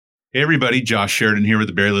Hey everybody, Josh Sheridan here with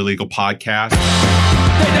the Barely Legal Podcast. They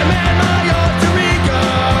demand my alter ego,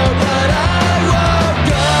 but I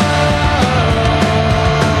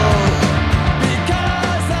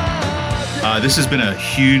won't go. This has been a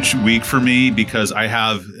huge week for me because I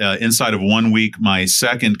have inside of 1 week my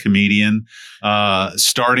second comedian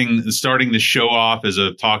starting the show off. As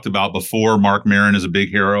I've talked about before, Mark Maron is a big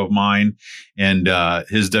hero of mine, and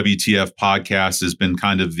his WTF podcast has been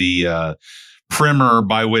kind of the primer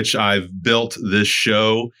by which I've built this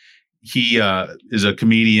show. He is a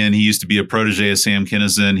comedian. He used to be a protege of Sam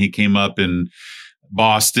Kinison. He came up in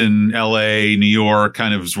Boston, LA, New York,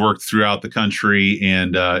 kind of has worked throughout the country,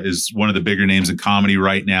 and is one of the bigger names in comedy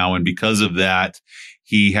right now. And because of that,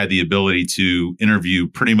 he had the ability to interview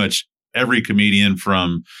pretty much every comedian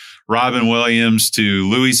from Robin Williams to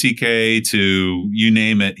Louis C.K. to you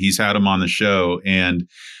name it. He's had him on the show. And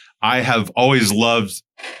I have always loved,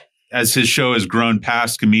 as his show has grown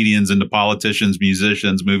past comedians into politicians,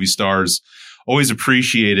 musicians, movie stars, always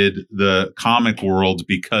appreciated the comic world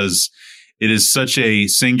because it is such a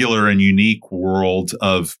singular and unique world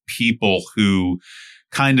of people who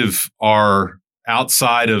kind of are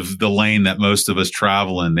outside of the lane that most of us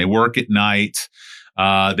travel in. They work at night.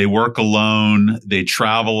 They work alone. They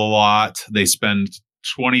travel a lot. They spend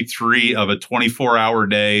 23 of a 24-hour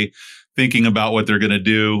day thinking about what they're going to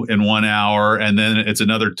do in 1 hour. And then it's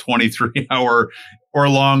another 23-hour or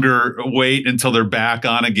longer wait until they're back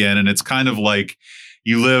on again. And it's kind of like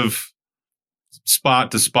you live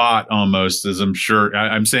spot to spot almost, as I'm sure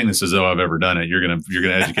I'm saying this as though I've ever done it. You're going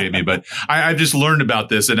to educate me, but I've just learned about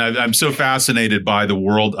this, and I'm so fascinated by the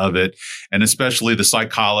world of it, and especially the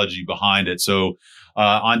psychology behind it. So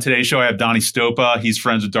on today's show, I have Donnie Stopa. He's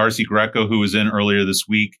friends with Darcy Greco, who was in earlier this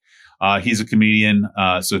week. He's a comedian.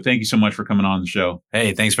 So thank you so much for coming on the show.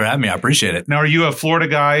 Hey, thanks for having me. I appreciate it. Now, are you a Florida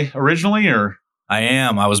guy originally, or? I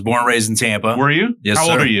am. I was born and raised in Tampa. Were you? Yes, How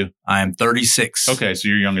sir. old are you? I am 36. Okay, so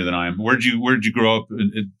you're younger than I am. Where'd you grow up?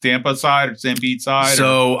 In Tampa side or St. Pete side?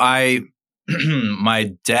 So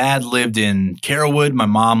my dad lived in Carrollwood. My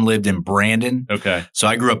mom lived in Brandon. Okay. So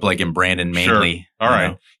I grew up like in Brandon mainly. Sure. All right.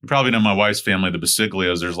 know. You probably know my wife's family, the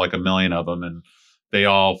Basiglios. There's like a million of them, and they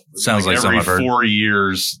all Sounds like some every I've heard. 4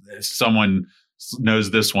 years someone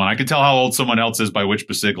knows this one. I can tell how old someone else is by which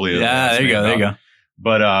Basiglio. Yeah, there you go. There you go.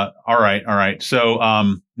 But all right. So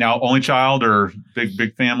now only child or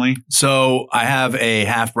big family? So I have a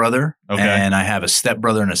half brother, Okay. and I have a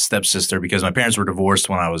stepbrother and a stepsister because my parents were divorced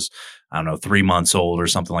when I was, 3 months old or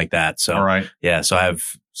something like that. So All right. yeah, so I have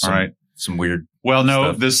All right. some weird. Well,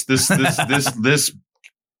 no, stuff. this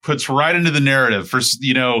puts right into the narrative for,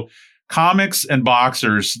 comics and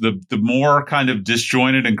boxers. The more kind of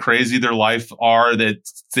disjointed and crazy their life are, that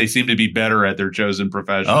they seem to be better at their chosen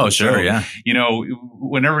profession. Oh, sure. So, Yeah.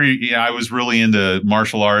 Whenever I was really into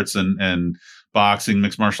martial arts and boxing,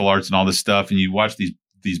 mixed martial arts and all this stuff, and you watch these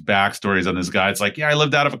backstories on this guy, it's like, yeah, I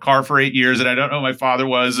lived out of a car for 8 years and I don't know who my father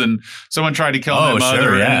was, and someone tried to kill my mother.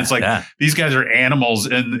 Sure, yeah, and it's like, these guys are animals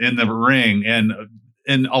in the ring. And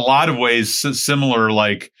in a lot of ways, similar,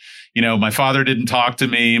 like, my father didn't talk to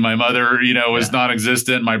me. My mother, was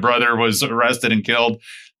non-existent. My brother was arrested and killed.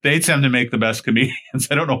 They tend to make the best comedians.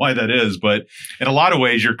 I don't know why that is, but in a lot of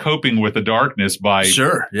ways, you're coping with the darkness by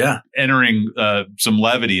entering some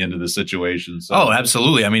levity into the situation. So. Oh,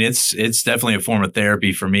 absolutely. I mean, it's definitely a form of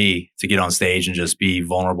therapy for me to get on stage and just be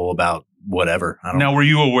vulnerable about whatever. Now, were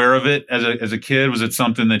you aware of it as a kid? Was it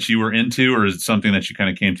something that you were into, or is it something that you kind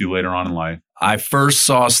of came to later on in life? I first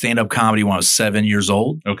saw stand-up comedy when I was 7 years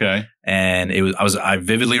old. Okay. And I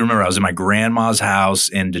vividly remember I was in my grandma's house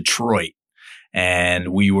in Detroit, and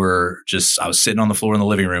I was sitting on the floor in the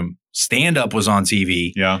living room. Stand-up was on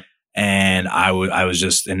TV. Yeah. And I was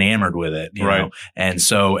just enamored with it. You Right. know? And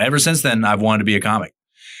so ever since then, I've wanted to be a comic.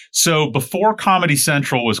 So before Comedy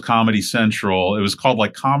Central was Comedy Central, it was called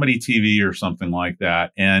like Comedy TV or something like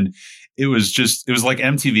that. And it was like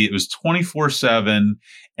MTV. It was 24/7.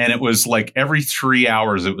 And it was like every 3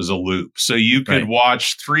 hours, it was a loop. So you could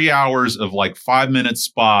watch 3 hours of like 5-minute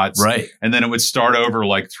spots. Right. And then it would start over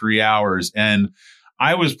like 3 hours. And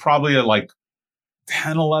I was probably at like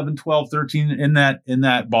 10, 11, 12, 13 in that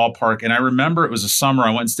ballpark. And I remember it was a summer. I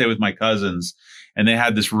went and stayed with my cousins, and they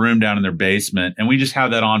had this room down in their basement, and we just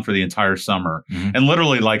had that on for the entire summer. Mm-hmm. And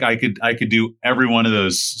literally, like I could do every one of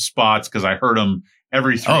those spots because I heard them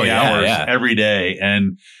every 3 hours every day.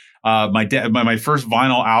 And my first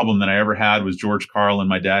vinyl album that I ever had was George Carlin.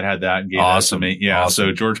 My dad had that and gave that to me. Yeah. Awesome.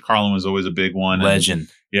 So George Carlin was always a big one. Legend.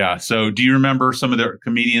 Yeah. So do you remember some of the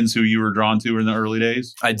comedians who you were drawn to in the early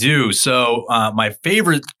days? I do. So my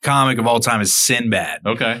favorite comic of all time is Sinbad.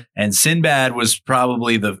 Okay. And Sinbad was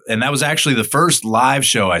probably and that was actually the first live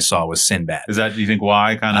show I saw was Sinbad. Is that, do you think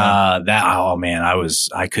why kind of? Oh man,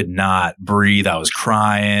 I could not breathe. I was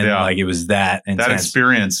crying. Yeah. Like it was that intense. That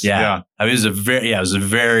experience. Yeah. I mean, it was a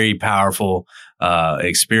very powerful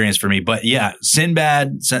experience for me. But yeah,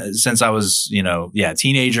 Sinbad, since I was,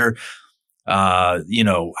 teenager, I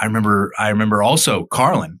remember also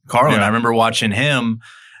Carlin. Yeah. I remember watching him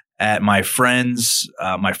at my friend's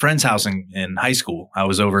house in high school. I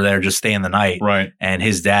was over there just staying the night. Right. And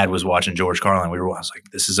his dad was watching George Carlin. I was like,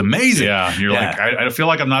 this is amazing. Yeah. You're like, I feel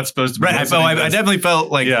like I'm not supposed to be. Right. I definitely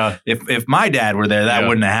felt like if my dad were there, that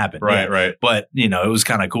wouldn't have happened. Right. Yeah. Right. But, it was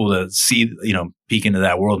kind of cool to see, peek into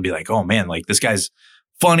that world and be like, oh man, like this guy's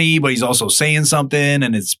funny, but he's also saying something,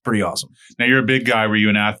 and it's pretty awesome. Now you're a big guy. Were you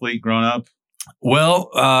an athlete growing up?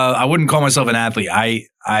 Well, I wouldn't call myself an athlete.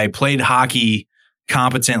 I played hockey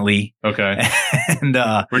competently. Okay. And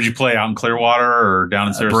where'd you play? Out in Clearwater or down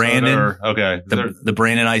in Sarasota? Brandon. Okay. The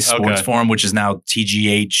Brandon Ice Sports Forum, which is now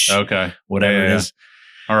TGH. Okay. Whatever it is.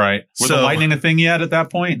 All right. Were the Lightning a thing yet at that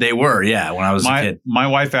point? They were, yeah, when I was a kid. My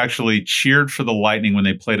wife actually cheered for the Lightning when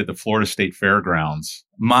they played at the Florida State Fairgrounds.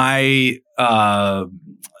 My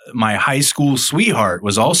high school sweetheart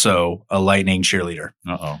was also a Lightning cheerleader.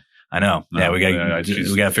 Uh-oh. I know. No, yeah, we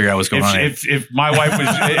got to figure out what's going on. If my wife was,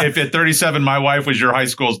 if at 37, my wife was your high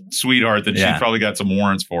school sweetheart, then she probably got some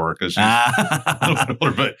warrants for her because she's a little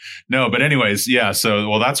bit older. But anyways, yeah.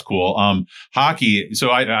 So, that's cool. Hockey.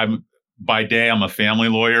 So I'm by day, I'm a family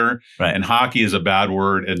lawyer, right? And hockey is a bad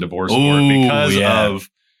word in divorce court because of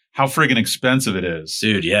how friggin' expensive it is.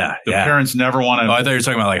 Dude, yeah. The parents never want to. Oh, I thought you were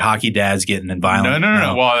talking about like hockey dads getting in violent.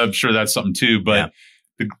 No. Well, I'm sure that's something too, but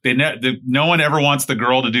no one ever wants the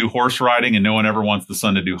girl to do horse riding, and no one ever wants the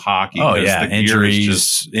son to do hockey. Oh yeah, injuries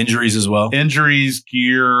as well. Injuries,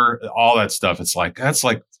 gear, all that stuff. It's like that's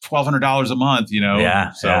like $1,200 a month,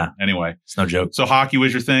 Yeah. So anyway, it's no joke. So hockey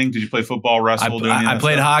was your thing. Did you play football, wrestle? I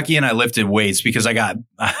played hockey and I lifted weights because I got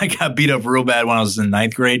beat up real bad when I was in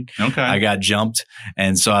 9th grade. Okay, I got jumped,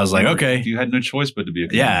 and so I was like, okay, you had no choice but to be a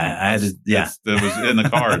comedian. Yeah, I had to. Yeah, that was in the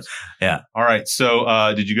cards. Yeah. All right.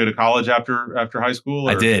 So, did you go to college after high school?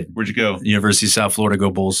 I did. Where'd you go? University of South Florida. Go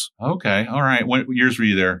Bulls. Okay. All right. What years were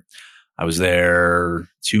you there? I was there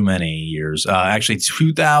too many years. Actually,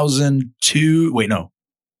 2002. Wait, no.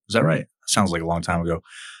 Is that right? Sounds like a long time ago.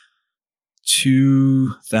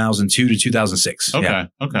 2002 to 2006. Okay. Yeah.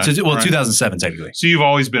 Okay. So, 2007 technically. So you've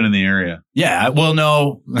always been in the area. Yeah. Well,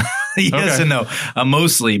 no. Yes and no.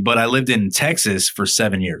 Mostly, but I lived in Texas for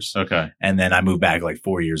 7 years. Okay. And then I moved back like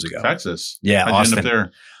 4 years ago. Texas. Yeah. How'd Austin. You end up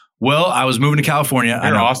there? Well, I was moving to California. I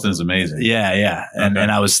know Austin's amazing. Yeah. Yeah. And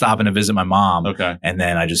I was stopping to visit my mom. Okay. And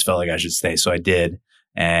then I just felt like I should stay. So I did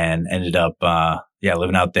and ended up,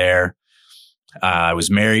 living out there. I was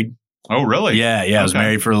married. Oh, really? Yeah. Yeah. I was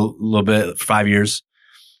married for a little bit, 5 years.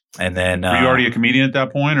 And then. Were you already a comedian at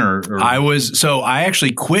that point or? I was. So I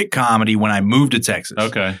actually quit comedy when I moved to Texas.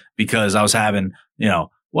 Okay. Because I was having, I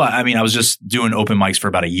was just doing open mics for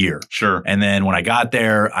about a year. Sure. And then when I got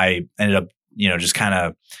there, I ended up, just kind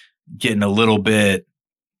of getting a little bit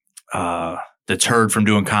deterred from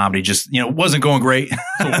doing comedy. Just, wasn't going great.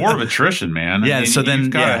 It's a war of attrition, man. Yeah. So then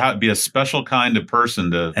you've got to be a special kind of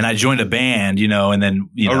person to. And I joined a band, and then,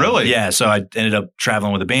 Oh, really? Yeah. So I ended up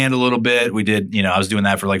traveling with a band a little bit. We did, I was doing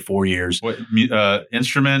that for like 4 years. What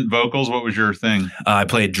instrument, vocals? What was your thing? I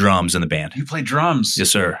played drums in the band. You played drums? Yes,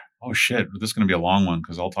 sir. Oh shit! This is going to be a long one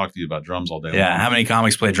because I'll talk to you about drums all day. Yeah, long. How many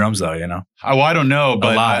comics play drums though? Oh, I don't know,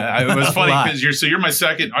 but it was funny lot. because you're my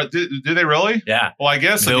second. Do they really? Yeah. Well, I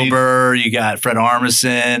guess Bill Burr. You got Fred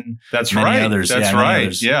Armisen. That's many right. Others. That's right.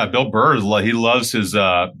 Others. Yeah, Bill Burr. He loves his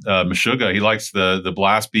Meshuggah. He likes the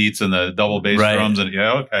blast beats and the double bass drums. And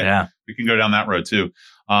okay. Yeah, we can go down that road too.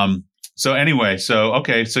 So anyway, so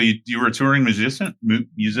you were a touring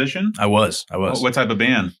musician? I was. What type of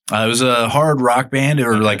band? It was a hard rock band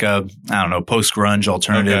or like a, I don't know, post grunge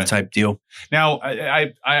alternative type deal. Now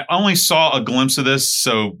I only saw a glimpse of this,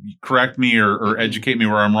 so correct me or educate me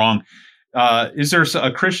where I'm wrong. Is there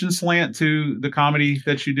a Christian slant to the comedy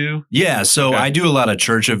that you do? Yeah. So I do a lot of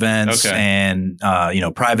church events and,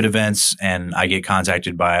 private events, and I get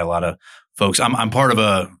contacted by a lot of folks. I'm part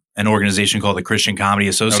of an organization called the Christian Comedy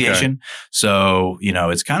Association. Okay. So,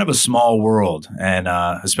 it's kind of a small world, and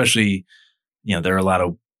especially, there are a lot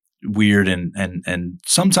of weird and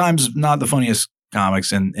sometimes not the funniest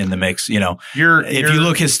comics in the mix. If you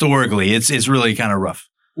look historically, it's really kind of rough.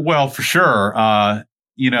 Well, for sure.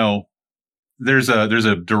 there's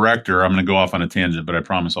a director. I'm going to go off on a tangent, but I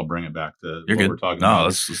promise I'll bring it back to You're what good. we're talking about. No,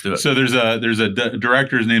 let's do it. So there's a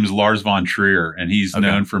director. His name is Lars von Trier, and he's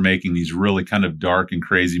known for making these really kind of dark and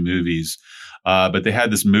crazy movies. But they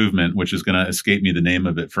had this movement, which is going to escape me the name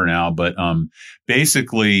of it for now. But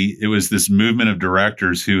basically, it was this movement of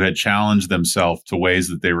directors who had challenged themselves to ways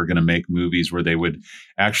that they were going to make movies where they would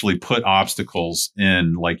actually put obstacles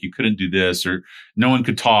in, like you couldn't do this, or no one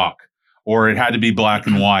could talk, or it had to be black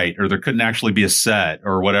and white, or there couldn't actually be a set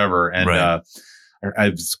or whatever. And I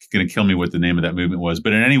was going to kill me what the name of that movement was.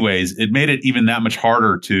 But in any ways, it made it even that much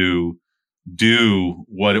harder to do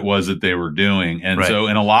what it was that they were doing. And so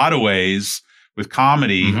in a lot of ways, with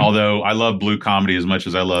comedy, although I love blue comedy as much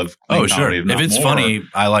as I love clean comedy, if it's funny,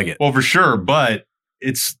 I like it. Well, for sure, but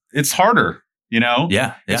it's harder, you know?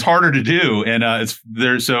 Yeah. It's harder to do. And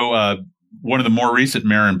one of the more recent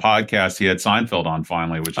Maron podcasts, he had Seinfeld on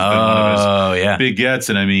finally, which has been one of his big gets.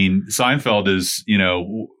 And I mean, Seinfeld is, you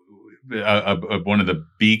know, one of the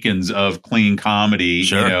beacons of clean comedy,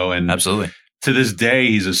 you know, and absolutely. To this day,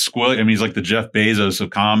 he's a squill. I mean, he's like the Jeff Bezos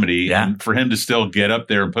of comedy. Yeah. And for him to still get up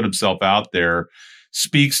there and put himself out there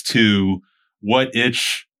speaks to what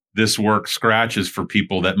itch this work scratches for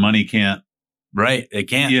people that money can't. Right. It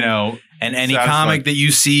can't. You know. And any comic that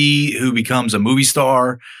you see who becomes a movie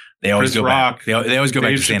star, they always Chris go Rock, back. They always go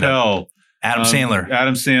Dave back to stand up. Adam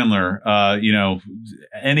Sandler. You know,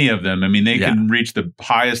 any of them. I mean, they can reach the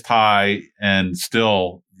highest high and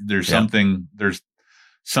still there's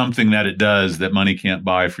something that it does that money can't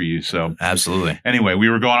buy for you. So absolutely. Anyway, we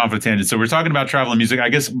were going off a tangent. So we're talking about travel and music. I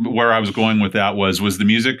guess where I was going with that was the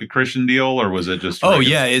music a Christian deal, or was it just?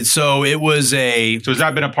 Regular? So has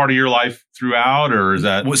that been a part of your life throughout, or is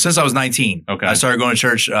that? Well, since I was 19. Okay. I started going to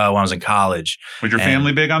church when I was in college. Was your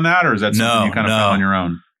family big on that, or is that something you kind of found on your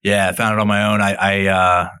own? Yeah, I found it on my own.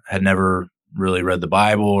 I had never really read the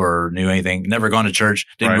Bible or knew anything, never gone to church,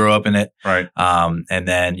 didn't grow up in it. Right. And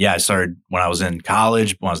then, I started when I was in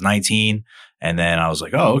college, when I was 19. And then I was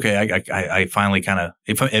like, oh, okay. I finally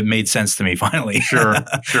it made sense to me finally. Sure.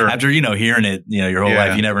 After, hearing it, your whole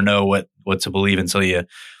life, you never know what to believe until you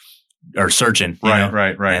are searching.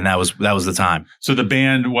 Right. And that was the time. So the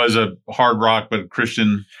band was a hard rock, but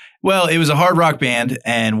Christian. Well, it was a hard rock band,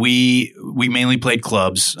 and we mainly played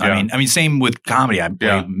clubs. Yeah. I mean, same with comedy.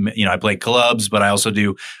 I played clubs, but I also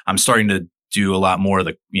I'm starting to do a lot more of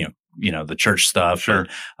the, the church stuff. Sure.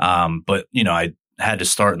 But I had to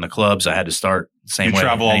start in the clubs. I had to start the same way. You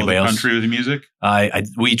travel all over the country with the music?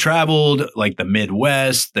 We traveled like the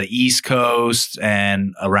Midwest, the East Coast,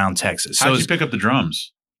 and around Texas. How did you pick up the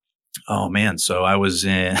drums? Oh man. So I was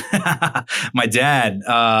in, my dad,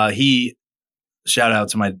 shout out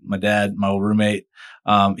to my dad, my old roommate.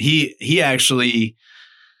 He actually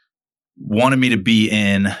wanted me to be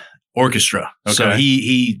in orchestra. Okay. So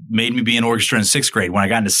he made me be in orchestra in 6th grade. When I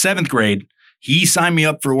got into 7th grade, he signed me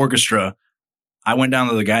up for orchestra. I went down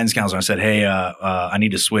to the guidance counselor and I said, hey, I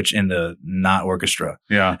need to switch into not orchestra.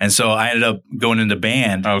 Yeah. And so I ended up going into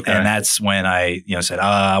band. Okay. And that's when I, said,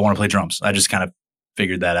 I want to play drums. I just kind of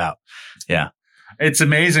figured that out. Yeah. It's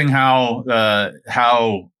amazing how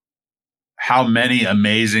many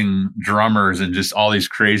amazing drummers and just all these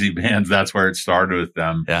crazy bands, that's where it started with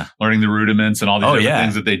them. Yeah. Learning the rudiments and all these different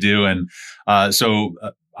things that they do. And so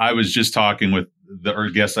I was just talking with the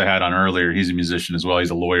guest I had on earlier. He's a musician as well. He's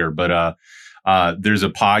a lawyer. But there's a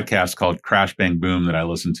podcast called Crash Bang Boom that I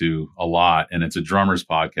listen to a lot. And it's a drummer's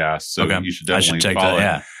podcast. So you should definitely follow it.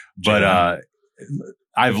 Yeah. But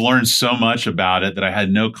I've learned so much about it that I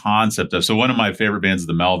had no concept of. So one of my favorite bands is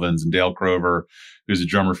the Melvins, and Dale Crover, who's a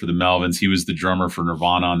drummer for the Melvins. He was the drummer for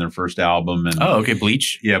Nirvana on their first album. And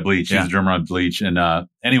Bleach. Yeah, Bleach. Yeah. He's the drummer on Bleach. And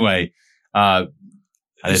anyway, I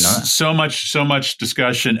didn't know that. So much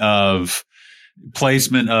discussion of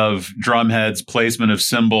placement of drum heads, placement of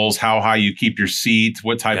cymbals, how high you keep your seat,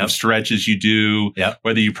 what type of stretches you do,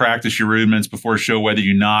 whether you practice your rudiments before a show, whether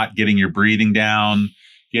you're not getting your breathing down,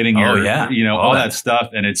 getting all that stuff.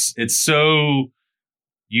 And it's so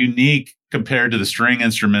unique compared to the string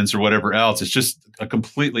instruments or whatever else. It's just a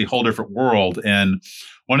completely whole different world. And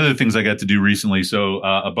one of the things I got to do recently, so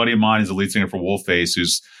a buddy of mine is the lead singer for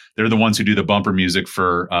Wolfface, they're the ones who do the bumper music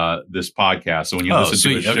for this podcast. So when you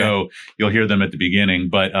listen to the show, you'll hear them at the beginning.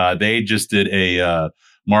 But they just did a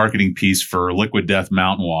marketing piece for Liquid Death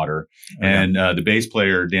Mountain Water. Okay. And the bass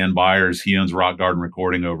player, Dan Byers, he owns Rock Garden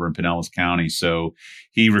Recording over in Pinellas County. So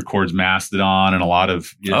he records Mastodon and a a lot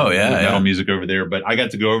of metal music over there. But I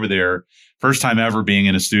got to go over there, first time ever being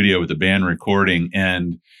in a studio with the band recording.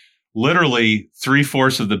 And literally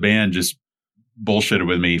 3/4 of the band just bullshitted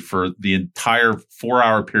with me for the entire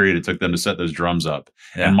 4-hour period it took them to set those drums up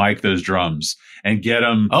and mic those drums and get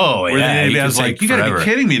them. Oh, yeah. I was like, you got to be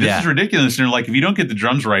kidding me. This is ridiculous. And they're like, if you don't get the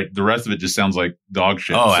drums right, the rest of it just sounds like dog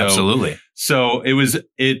shit. Oh, absolutely. So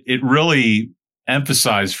it really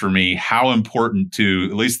emphasized for me how important to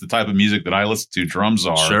at least the type of music that I listen to drums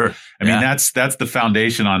are. Sure. I mean, that's the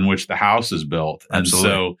foundation on which the house is built. Absolutely.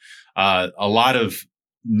 And so a lot of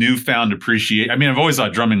newfound appreciation. I mean, I've always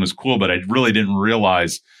thought drumming was cool, but I really didn't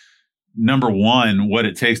realize, number one, what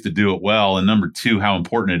it takes to do it well, and number two, how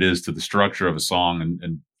important it is to the structure of a song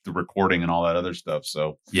and the recording and all that other stuff.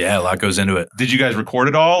 So yeah, a lot goes into it. Did you guys record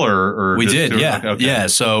it all, or we did? Yeah, okay. Yeah.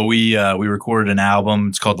 So we recorded an album.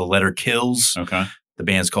 It's called The Letter Kills. Okay. The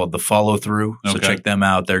band's called The Follow Through. So Okay. check them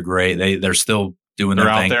out. They're great. They're still doing They're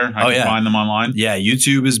their out thing. there. I can find them online. Yeah,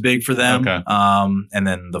 YouTube is big for them. Okay. And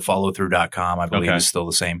then thefollowthrough.com, I believe, Okay. is still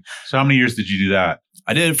the same. So how many years did you do that?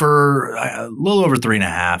 I did it for a little over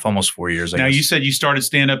 3.5, almost 4 years. I Now guess. you said you started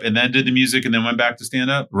stand up and then did the music and then went back to stand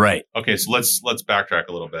up. Right. Okay, so let's backtrack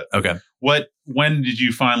a little bit. Okay. When did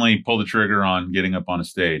you finally pull the trigger on getting up on a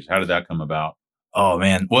stage? How did that come about? Oh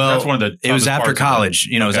man. Well, That's one of the it was toughest after parts of it. college.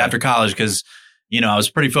 It was Okay. after college because, I was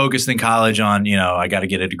pretty focused in college on, I got to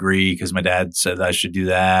get a degree because my dad said I should do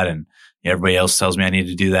that. And everybody else tells me I need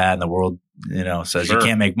to do that. And the world, says Sure. you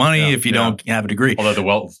can't make money Yeah, if you don't have a degree.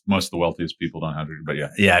 Although most of the wealthiest people don't have it, but yeah.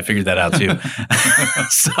 Yeah, I figured that out too.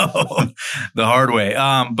 So the hard way.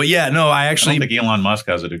 But yeah, no, I I actually, don't think Elon Musk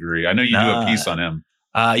has a degree. I know you do a piece on him.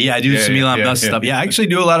 yeah, I do some Elon Musk stuff. Yeah, I actually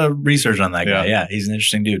do a lot of research on that guy. Yeah, he's an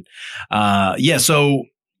interesting dude. So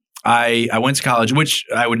I went to college, which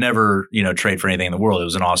I would never, trade for anything in the world. It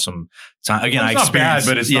was an awesome time. Again, It's not bad,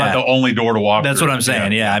 but it's not the only door to walk That's through. what I'm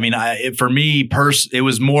saying. Yeah. I mean, for me, it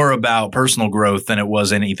was more about personal growth than it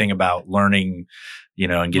was anything about learning,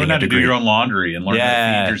 and getting Learn how a to degree. do your own laundry and learn how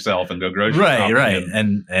to feed yourself and go grocery shopping. Right.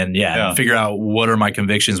 And figure out what are my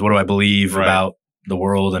convictions? What do I believe about the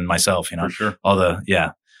world and myself? For sure. All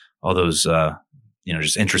those,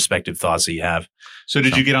 just introspective thoughts that you have. So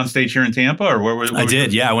did you get on stage here in Tampa, or where was I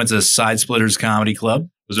did. Yeah. I went to Side Splitters Comedy Club.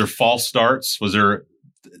 Was there false starts? Was there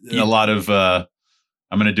a lot of, I'm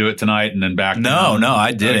going to do it tonight and then back? No,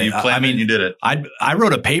 I did it. You planned it and you did it. I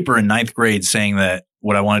wrote a paper in 9th grade saying that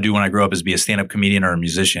what I want to do when I grow up is be a stand-up comedian or a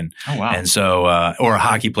musician. Oh, wow. And so, or a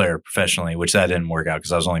hockey player professionally, which that didn't work out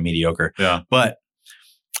because I was only mediocre. Yeah. But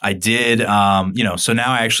I did, so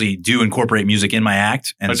now I actually do incorporate music in my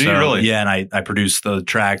act. And do you really? Yeah. And I produce the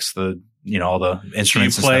tracks, all the Do you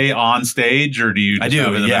instruments. play on stage or do you just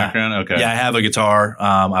have it in the background? Okay. Yeah. I have a guitar.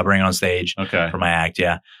 I bring it on stage Okay. for my act.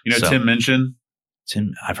 Yeah. Tim Minchin?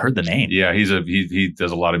 Tim, I've heard the name. Yeah, he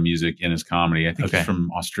does a lot of music in his comedy. I think Okay. he's from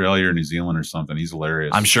Australia or New Zealand or something. He's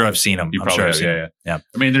hilarious. I'm sure I've seen him. You I'm probably sure have, I've seen him. yeah.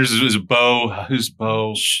 I mean, there's Bo. Who's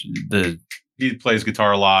Bo? He plays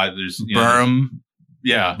guitar a lot. There's Burnham.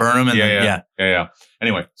 Yeah. Burnham and yeah.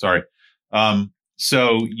 Anyway, sorry.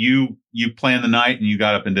 So you planned the night and you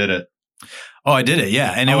got up and did it. Oh, I did it.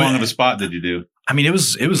 Yeah. And how long of a spot did you do? I mean, it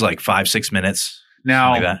was like 5-6 minutes.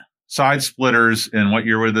 Now, like that. Side Splitters, and what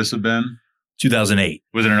year would this have been? 2008.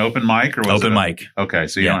 Was it an open mic or was open it mic? Okay,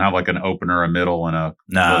 so you don't have like an opener, a middle, and a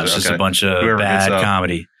No, it's just a bunch of bad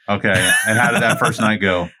comedy. Okay, and how did that first night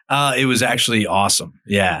go? It was actually awesome.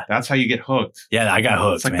 Yeah, that's how you get hooked. Yeah, I got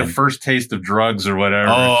hooked. It's like the first taste of drugs or whatever.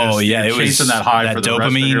 Oh yeah, it was chasing that high that for the dopamine.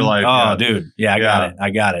 rest of your life. Oh, dude, yeah,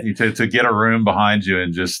 I got it. To get a room behind you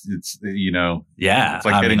and just it's yeah, it's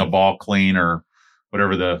like hitting a ball clean or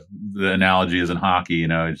whatever the analogy is in hockey.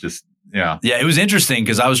 It's just. Yeah. Yeah. It was interesting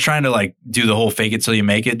because I was trying to like do the whole fake it till you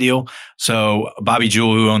make it deal. So Bobby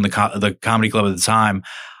Jewell, who owned the comedy club at the time,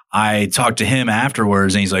 I talked to him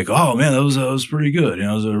afterwards and he's like, oh man, that was pretty good.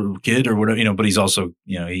 As a kid or whatever, but he's also,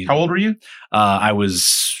 How old were you? I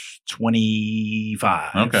was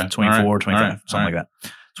 25, okay. 24, right. 25, right. something like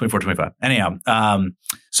that. 24, 25. Anyhow,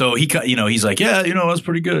 so he's like, yeah, it's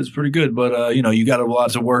pretty good. It's pretty good. But, you got a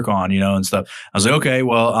lot to work on, and stuff. I was like, okay,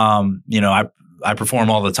 well, I perform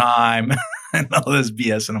all the time and all this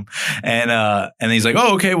BS in them. And he's like,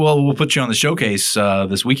 oh, okay, well, we'll put you on the showcase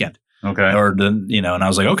this weekend. Okay. And I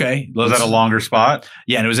was like, okay. Was that a longer spot?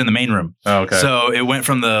 Yeah. And it was in the main room. Oh, okay. So it went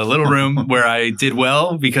from the little room where I did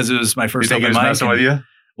well because it was my first open mic. Messing with you?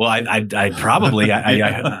 Well, I probably,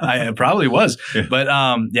 I probably was, but,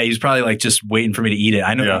 he was probably like just waiting for me to eat it.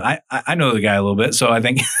 I know, I know the guy a little bit. So I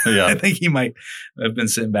think, I think he might have been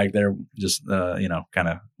sitting back there just, kind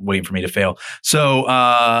of waiting for me to fail. So,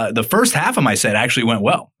 the first half of my set actually went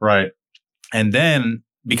well. Right. And then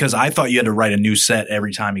because I thought you had to write a new set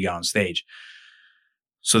every time you got on stage.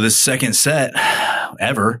 So this second set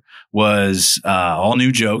ever was, all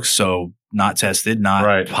new jokes. So, not tested,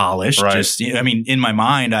 not polished. Right. Just, I mean, in my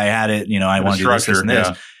mind, I had it, I want to do this and this.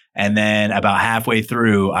 Yeah. And then about halfway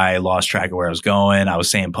through, I lost track of where I was going. I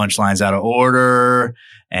was saying punchlines out of order,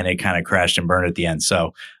 and it kind of crashed and burned at the end.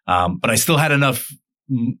 So, but I still had enough,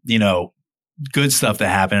 good stuff that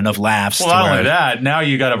happened, enough laughs. Well, not only that, now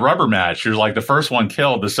you got a rubber match. You're like, the first one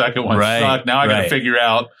killed, the second one sucked. Now I got to figure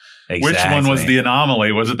out which one was the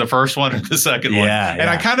anomaly. Was it the first one or the second one? And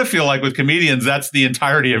I kind of feel like with comedians, that's the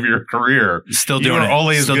entirety of your career. Still doing it.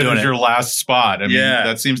 Only as good as your last spot. I mean,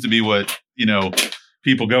 that seems to be what,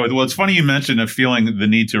 people go with. Well, it's funny you mentioned of feeling the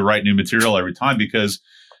need to write new material every time, because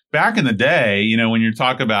back in the day, when you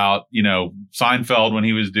talk about, Seinfeld when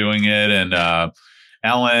he was doing it, and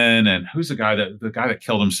Ellen, and who's the guy that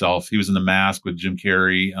killed himself? He was in The Mask with Jim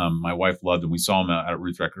Carrey. My wife loved him. We saw him at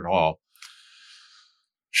Ruth Record Hall.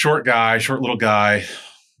 Short little guy.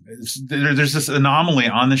 There's this anomaly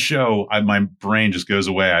on the show. My brain just goes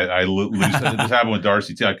away. I lose. This happened with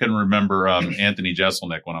Darcy too. I couldn't remember Anthony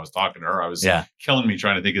Jeselnik when I was talking to her. I was killing me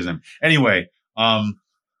trying to think of his name. Anyway,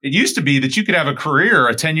 it used to be that you could have a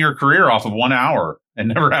 10-year career off of 1 hour and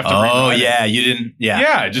never have to. Oh yeah, you didn't.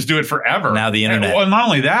 Yeah, just do it forever. Now the internet. Well, not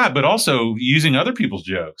only that, but also using other people's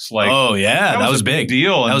jokes. Like, that was big.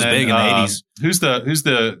 Deal. That was big in the 80s. Who's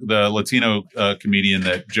the Latino comedian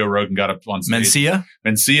that Joe Rogan got up on stage?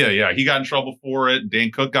 Mencia, yeah, he got in trouble for it.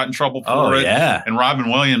 Dane Cook got in trouble for it. Yeah, and Robin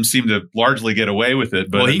Williams seemed to largely get away with it.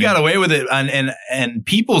 But he got away with it, and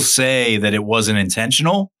people say that it wasn't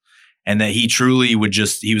intentional. And that he truly he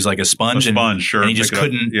was like a sponge. And he just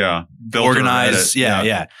couldn't organize.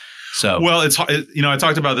 Yeah. So, well, I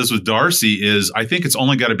talked about this with Darcy I think it's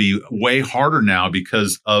only got to be way harder now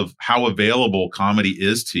because of how available comedy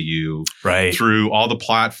is to you through all the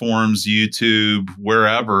platforms, YouTube,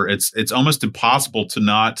 wherever. It's almost impossible to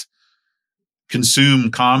not consume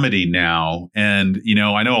comedy now. And,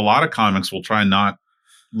 I know a lot of comics will try and not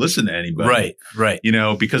listen to anybody. Right.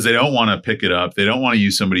 Because they don't want to pick it up. They don't want to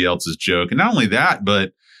use somebody else's joke. And not only that,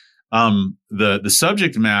 but the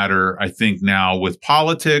subject matter, I think now with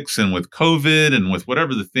politics and with COVID and with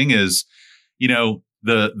whatever the thing is,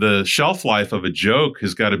 the shelf life of a joke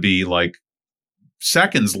has got to be like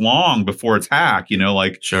seconds long before it's hack,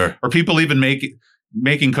 Sure. Are people even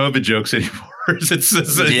making COVID jokes anymore?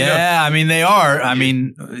 I mean, they are. I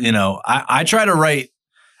mean, I try to write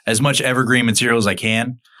as much evergreen material as I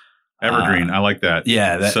can. Evergreen. I like that.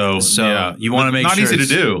 Yeah. So you want to make not sure easy to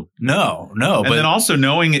do. No. And then also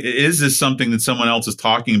knowing, is this something that someone else is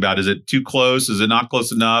talking about? Is it too close? Is it not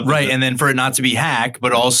close enough? Right. And then for it not to be hack,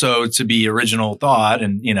 but also to be original thought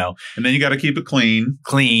and, And then you got to keep it clean.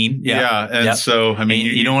 Yeah. And so, I mean,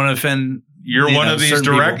 you don't want to offend. You're one of these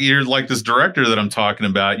you're like this director that I'm talking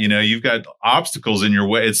about. You've got obstacles in your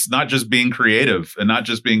way. It's not just being creative and not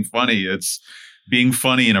just being funny. It's being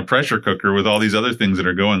funny in a pressure cooker with all these other things that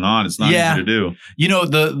are going on. It's not easy to do.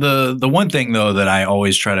 The one thing though that I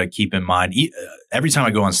always try to keep in mind, every time I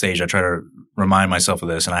go on stage, I try to remind myself of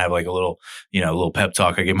this, and I have like a little pep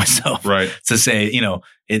talk I give myself to say,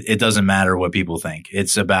 it doesn't matter what people think.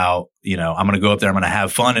 It's about, I'm going to go up there, I'm going to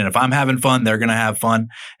have fun. And if I'm having fun, they're going to have fun.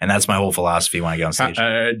 And that's my whole philosophy when I get on stage.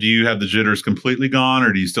 Do you have the jitters completely gone,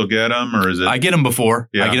 or do you still get them, or is it? I get them before.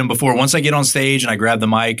 Once I get on stage and I grab the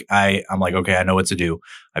mic, I'm like, okay, I know what to do.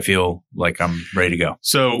 I feel like I'm ready to go.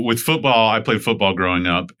 So with football, I played football growing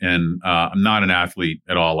up, and I'm not an athlete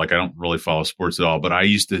at all. Like, I don't really follow sports at all, but I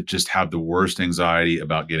used to just have the worst anxiety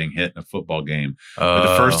about getting hit in a football game.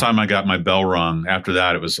 But the first time I got my bell rung, after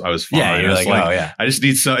that, I was fine. Yeah, you're like, I just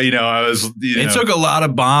need some, It took a lot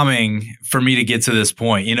of bombing for me to get to this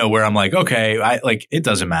point, where I'm like, okay, it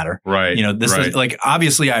doesn't matter. Right. This is like,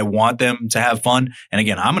 obviously I want them to have fun. And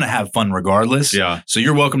again, I'm going to have fun regardless. Yeah. So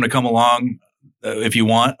you're welcome to come along if you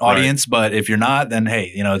want, audience. But if you're not, then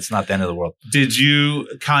hey, it's not the end of the world. Did you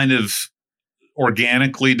kind of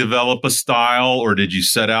organically develop a style, or did you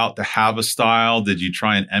set out to have a style? Did you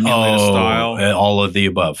try and emulate a style? All of the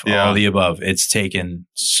above. Yeah. All of the above. It's taken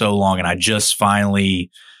so long, and I just finally,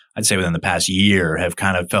 I'd say within the past year, have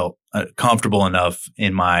kind of felt comfortable enough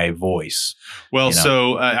in my voice. Well,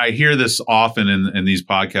 so I hear this often in these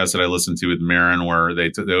podcasts that I listen to with Maron, where they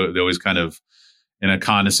always kind of, in a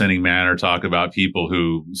condescending manner, talk about people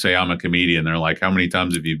who say, I'm a comedian. They're like, how many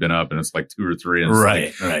times have you been up? And it's like 2 or 3. And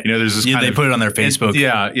right. There's this they put it on their Facebook.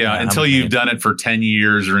 Until you've done it for 10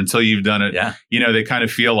 years, or until you've done it, they kind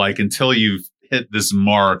of feel like until you've hit this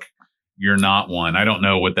mark, you're not one. I don't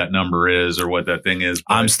know what that number is or what that thing is.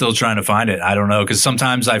 I'm still trying to find it. I don't know. Because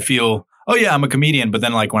sometimes I feel oh yeah, I'm a comedian. But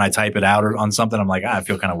then like when I type it out or on something, I'm like, I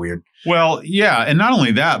feel kind of weird. Well, yeah. And not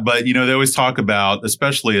only that, but they always talk about,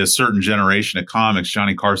 especially a certain generation of comics,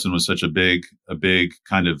 Johnny Carson was such a big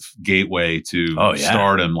kind of gateway to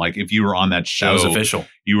stardom. Like if you were on that show, that was official.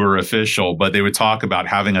 You were official, but they would talk about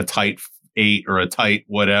having a tight 8 or a tight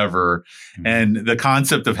whatever. Mm-hmm. And the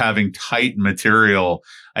concept of having tight material,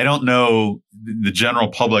 I don't know the general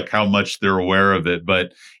public how much they're aware of it,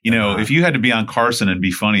 but if you had to be on Carson and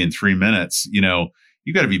be funny in 3 minutes, you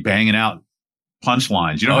got to be banging out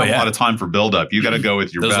punchlines. You don't have a lot of time for buildup. You got to go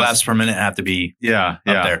with your Those best. laughs per minute have to be up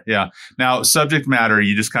there. Yeah. Now, subject matter, are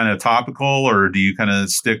you just kind of topical, or do you kind of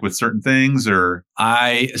stick with certain things? Or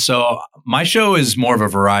so my show is more of a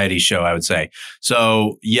variety show, I would say.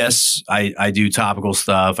 So yes, I do topical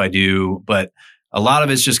stuff. I do, but a lot of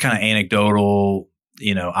it's just kind of anecdotal,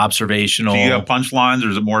 observational. Do you have punchlines, or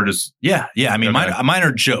is it more just? Yeah. I mean, mine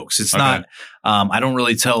are jokes. It's not. I don't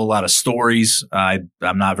really tell a lot of stories. I'm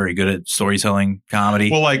not very good at storytelling comedy.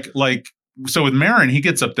 Well, so with Maron, he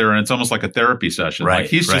gets up there and it's almost like a therapy session. Right. Like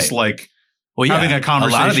he's just like having a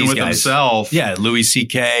conversation with himself. Yeah, Louis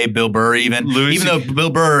C.K., Bill Burr, even though Bill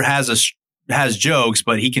Burr has jokes,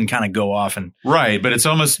 but he can kind of go off and right. But it's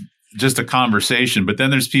almost just a conversation. But then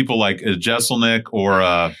there's people like Jeselnik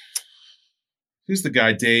or. Who's the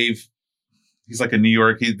guy? Dave. He's like a New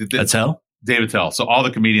York. Attell? Dave Attell. So all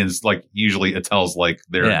the comedians, like usually Attell's like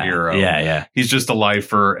their hero. Yeah. He's just a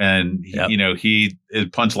lifer, and he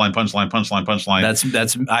punchline.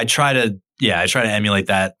 That's. I try to emulate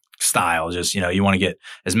that style. Just you want to get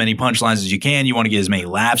as many punchlines as you can. You want to get as many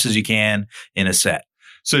laughs as you can in a set.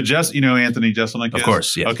 So Anthony Jeselnik. Of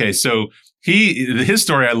course. Yes. Okay. So his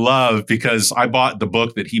story I love because I bought the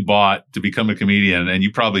book that he bought to become a comedian, and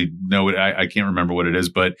you probably know it. I can't remember what it is,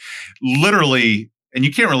 but literally, and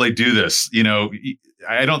you can't really do this.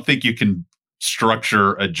 I don't think you can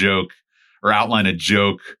structure a joke or outline a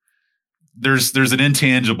joke. There's an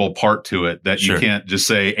intangible part to it that you can't just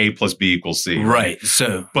say A plus B equals C. Right.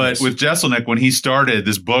 So, but with Jeselnik, when he started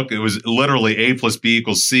this book, it was literally A plus B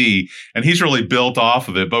equals C, and he's really built off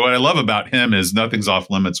of it. But what I love about him is nothing's off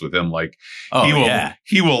limits with him. Like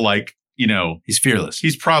he will like, he's fearless.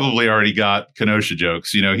 He's probably already got Kenosha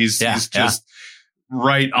jokes. He's just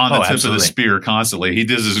right on the tip of the spear constantly. He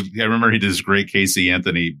does this. I remember he did this great Casey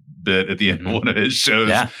Anthony bit at the end of one of his shows,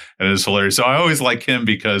 and it was hilarious. So I always like him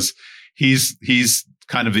because he's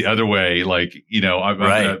kind of the other way, like he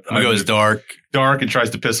goes dark and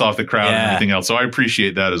tries to piss off the crowd and everything else. So I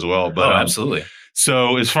appreciate that as well. But absolutely.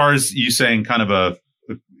 So as far as you saying, kind of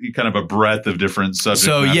a breadth of different subjects.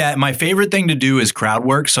 So my favorite thing to do is crowd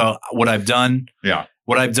work. So what I've done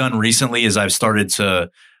recently is I've started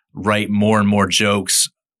to write more and more jokes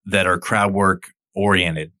that are crowd work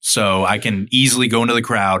oriented. So I can easily go into the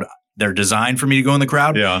crowd. They're designed for me to go in the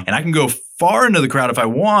crowd, and I can go far into the crowd if I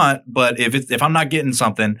want. But if I'm not getting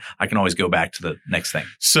something, I can always go back to the next thing.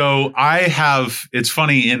 So it's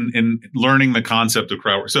funny in learning the concept of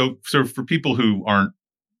crowd work. So for people who aren't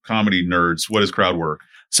comedy nerds, what is crowd work?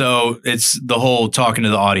 So it's the whole talking to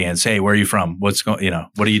the audience. Hey, where are you from? What's going?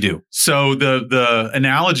 What do you do? So the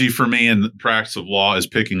analogy for me in the practice of law is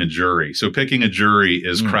picking a jury. So picking a jury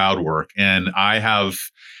is crowd work, and I have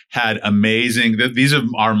had amazing. These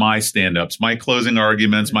are my stand-ups, my closing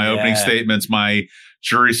arguments, my opening statements, my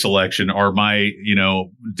jury selection are my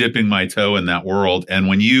dipping my toe in that world. And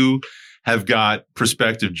when you have got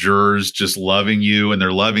prospective jurors just loving you and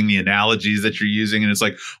they're loving the analogies that you're using, and it's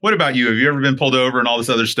like, what about you? Have you ever been pulled over and all this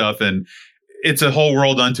other stuff? And it's a whole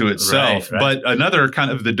world unto itself. Right. But another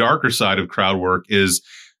kind of the darker side of crowd work is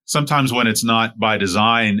sometimes when it's not by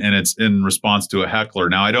design and it's in response to a heckler.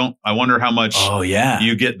 Now, I wonder how much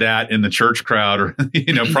you get that in the church crowd, or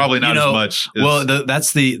probably not as much. Well,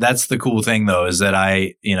 that's the cool thing though, is that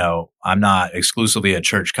I'm not exclusively a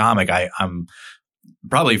church comic. I'm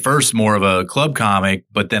probably first more of a club comic,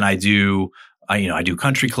 but then I do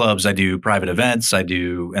country clubs, I do private events, and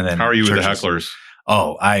then how are you churches. With the hecklers?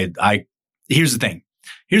 Oh, here's the thing.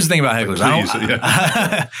 Here's the thing about hecklers.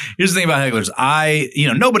 Here's the thing about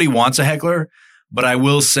hecklers. Nobody wants a heckler, but I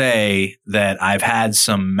will say that I've had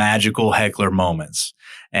some magical heckler moments.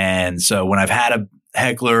 And so when I've had a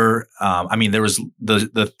heckler, there was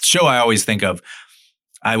the show I always think of.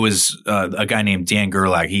 I was a guy named Dan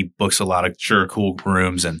Gerlach. He books a lot of cool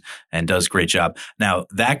rooms and does a great job. Now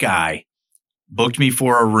that guy booked me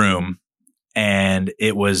for a room, and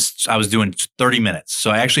I was doing 30 minutes.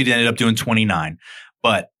 So I actually ended up doing 29.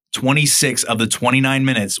 But 26 of the 29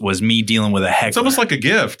 minutes was me dealing with a heckler. It's almost like a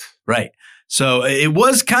gift. Right. So it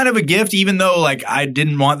was kind of a gift, even though like I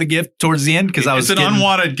didn't want the gift towards the end because I was. It's an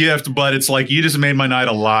unwanted gift, but it's like you just made my night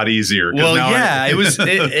a lot easier. Well, yeah, it was.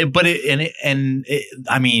 I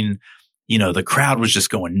mean, you know, the crowd was just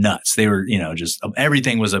going nuts. They were, you know, just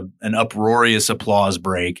everything was an uproarious applause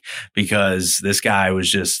break because this guy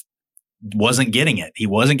wasn't getting it. He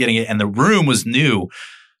wasn't getting it, and the room was new,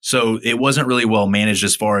 so it wasn't really well managed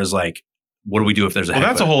as far as like. What do we do if there's a heckler?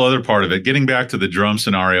 Well, that's a whole other part of it. Getting back to the drum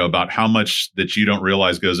scenario about how much that you don't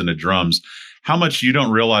realize goes into drums, how much you don't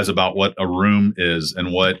realize about what a room is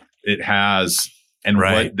and what it has and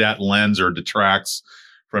what that lends or detracts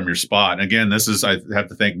from your spot. And again, I have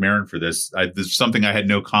to thank Maren for this. This is something I had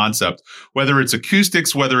no concept, whether it's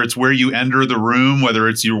acoustics, whether it's where you enter the room, whether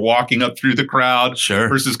it's you're walking up through the crowd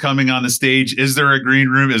versus coming on the stage. Is there a green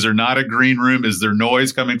room? Is there not a green room? Is there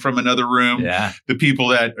noise coming from another room? Yeah. The people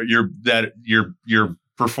that you're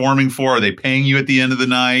performing for, are they paying you at the end of the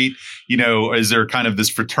night? You know, is there kind of this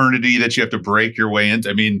fraternity that you have to break your way into?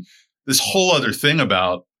 I mean, this whole other thing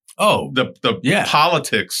about the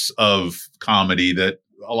politics of comedy that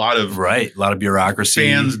a lot of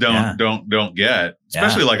bureaucracy fans don't get,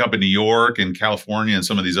 especially like up in New York and California and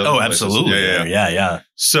some of these other places. Absolutely. Yeah.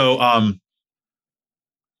 So,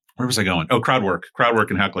 where was I going? Oh, crowd work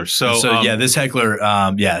and hecklers. So this heckler,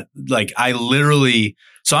 like I literally,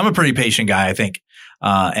 so I'm a pretty patient guy, I think.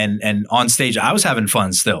 And on stage, I was having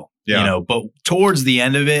fun still, you know, but towards the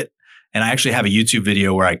end of it, and I actually have a YouTube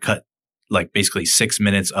video where I cut like basically 6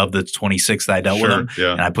 minutes of the 26 that I dealt with him.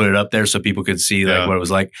 Yeah. And I put it up there so people could see like what it was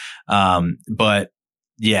like. But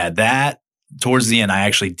yeah, that towards the end, I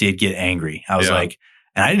actually did get angry. I was like,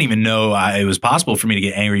 and I didn't even know it was possible for me to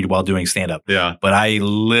get angry while doing stand up. Yeah. But I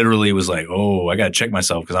literally was like, oh, I got to check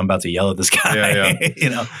myself because I'm about to yell at this guy.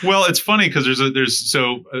 You know? Well, it's funny because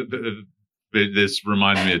this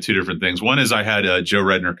reminds me of two different things. One is I had Joe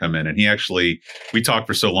Redner come in, and we talked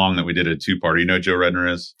for so long that we did a two-parter. You know who Joe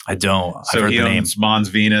Redner is? I don't. So he owns Mons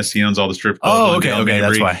Venus. He owns all the strip clubs. Oh, okay.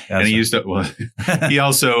 That's why. And he used to, he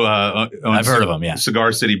also owns I've heard of him, yeah.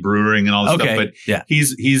 Cigar City Brewing and all this stuff. But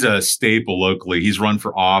he's a staple locally. He's run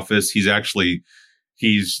for office. He's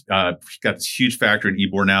got this huge factory in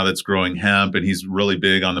Ybor now that's growing hemp, and he's really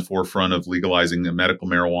big on the forefront of legalizing medical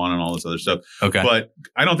marijuana and all this other stuff. Okay. But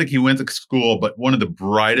I don't think he went to school, but one of the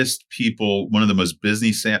brightest people, one of the most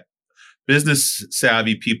business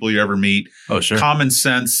savvy people you ever meet. Oh, sure. Common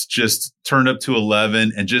sense just turned up to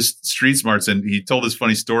 11 and just street smarts. And he told this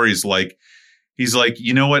funny story. He's like,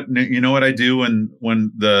 you know what I do when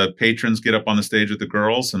the patrons get up on the stage with the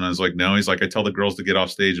girls? And I was like, no. He's like, I tell the girls to get off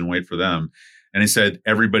stage and wait for them. And he said,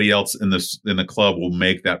 everybody else in the club will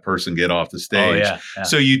make that person get off the stage. Oh, yeah.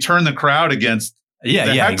 So you turn the crowd against the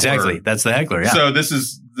heckler. Exactly. That's the heckler. Yeah. So this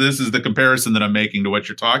is the comparison that I'm making to what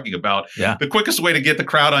you're talking about. Yeah. The quickest way to get the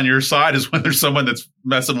crowd on your side is when there's someone that's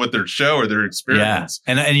messing with their show or their experience.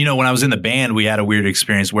 Yeah. And you know, when I was in the band, we had a weird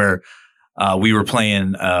experience where we were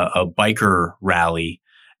playing a biker rally,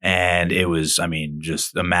 and it was, I mean,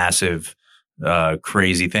 just a massive,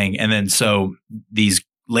 crazy thing. And then so these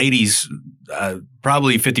ladies,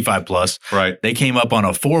 probably 55 plus, right? They came up on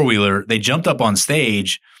a 4-wheeler. They jumped up on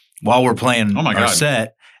stage while we're playing our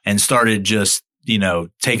set and started just, you know,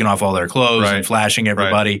 taking off all their clothes and flashing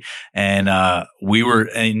everybody. And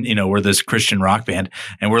we're this Christian rock band,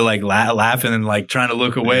 and we're like laughing and like trying to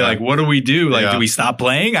look away. Like, what do we do? Like, do we stop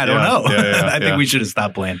playing? I don't know. I think we should have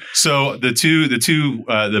stopped playing. So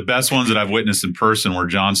the best ones that I've witnessed in person were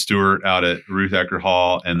Jon Stewart out at Ruth Eckerd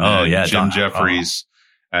Hall and Jim Jeffries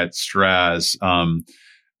at Straz.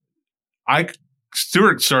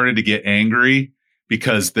 Stewart started to get angry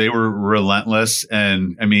because they were relentless.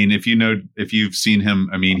 And I mean, if you've seen him,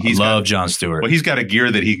 I mean, Jon Stewart. Well, he's got a gear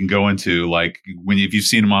that he can go into, like if you've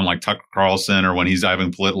seen him on like Tucker Carlson or when he's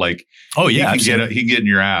diving like, he can get in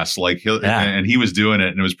your ass. Like and he was doing it,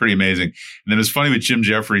 and it was pretty amazing. And then it was funny with Jim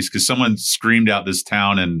Jeffries because someone screamed out this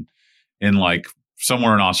town in like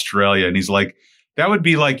somewhere in Australia, and he's like, that would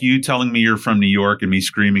be like you telling me you're from New York and me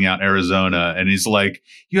screaming out Arizona. And he's like,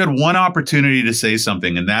 you had one opportunity to say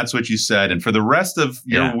something, and that's what you said. And for the rest of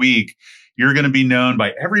your week, you're going to be known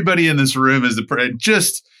by everybody in this room as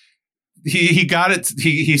he got it.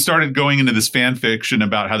 He started going into this fan fiction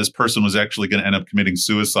about how this person was actually going to end up committing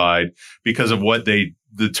suicide because of what the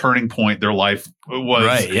turning point their life was.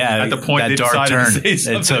 Right. Yeah. At the point they decided to say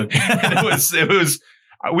something. It was.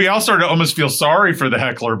 We all started to almost feel sorry for the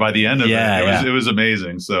heckler by the end of it. It was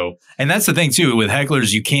amazing. So, and that's the thing too with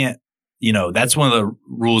hecklers, you can't that's one of the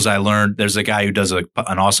rules I learned. There's a guy who does an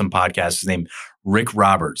awesome podcast. His name Rick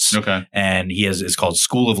Roberts. Okay. And it's called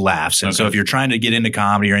School of Laughs. And so if you're trying to get into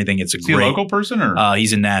comedy or anything, it's Is he a local person or?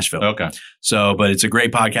 He's in Nashville. Okay. So, but it's a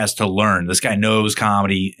great podcast to learn. This guy knows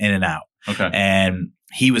comedy in and out. Okay. And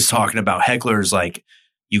he was talking about hecklers, like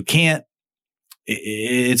you can't,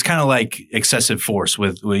 it's kind of like excessive force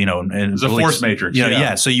with, and it's a force matrix.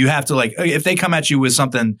 Yeah. So you have to if they come at you with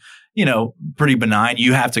something, pretty benign,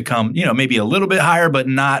 you have to come, maybe a little bit higher, but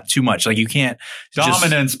not too much. Like you can't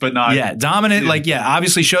dominance, but not. Yeah. Dominant.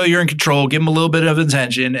 Obviously show you're in control, give them a little bit of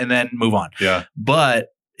attention and then move on. Yeah. But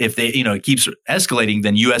if they, it keeps escalating,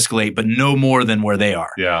 then you escalate, but no more than where they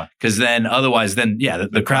are. Yeah. Because then otherwise,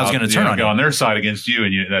 the crowd's going to turn on you. On their side against you,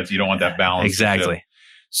 and you don't want that balance. Exactly.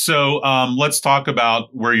 So let's talk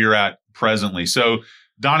about where you're at presently. So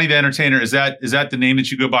Donnie the Entertainer, is that the name that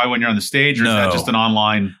you go by when you're on the stage, or is that just an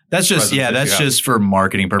online? That's just just for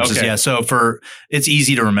marketing purposes. Okay. Yeah. So it's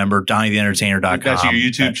easy to remember, DonnieTheEntertainer.com. That's your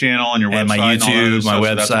YouTube channel and your website. And my YouTube, my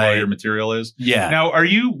website. That's where all your material is. Yeah. Now, are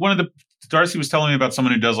you one of the? Darcy was telling me about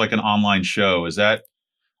someone who does like an online show. Is that?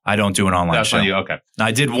 I don't do an online show. That's not you. Okay.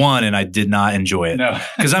 I did one and I did not enjoy it. No.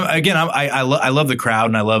 Because I love the crowd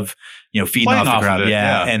and I love, feeding off the crowd.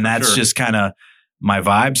 Yeah. And that's just kind of my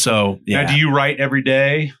vibe. So yeah. Now, do you write every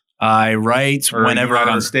day? I write whenever you write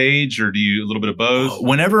on stage, or do you a little bit of both?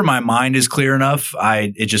 Whenever my mind is clear enough,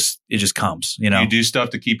 it just comes, Do you do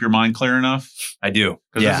stuff to keep your mind clear enough? I do.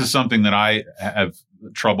 Because this is something that I have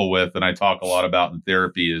trouble with, and I talk a lot about in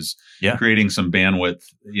therapy, is creating some bandwidth,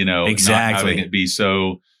 exactly. Not having it be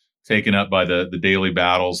so taken up by the daily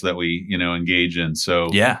battles that we, engage in.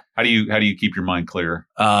 So how do you keep your mind clear?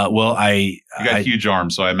 Well, you got huge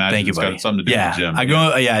arms, so I imagine it's got something to do with the gym.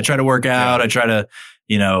 I try to work out. I try to,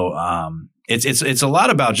 it's a lot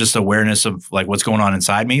about just awareness of like what's going on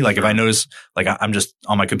inside me. Like if I notice, like I'm just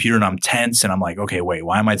on my computer and I'm tense and I'm like, okay, wait,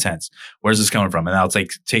 why am I tense? Where's this coming from? And I'll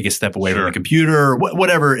take a step away from the computer or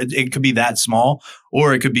whatever. It could be that small,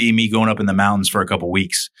 or it could be me going up in the mountains for a couple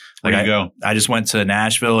weeks. Like I go. I just went to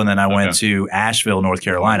Nashville and then I went to Asheville, North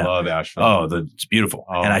Carolina. I love Asheville. Oh, it's beautiful.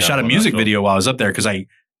 And I shot a music video while I was up there because I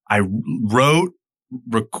wrote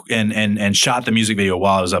and shot the music video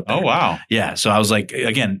while I was up there. Oh, wow. Yeah. So I was like,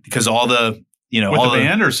 again, because all the, with all the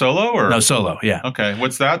band or solo or? No, solo. Yeah. Okay.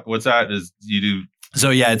 What's that? Is you do? So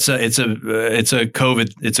yeah, it's a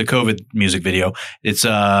COVID music video. It's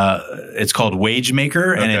called Wage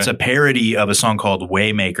Maker, and it's a parody of a song called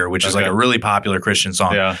Waymaker, which is like a really popular Christian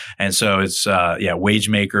song. Yeah. And so it's Wage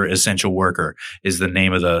Maker, Essential Worker is the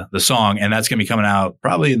name of the song, and that's gonna be coming out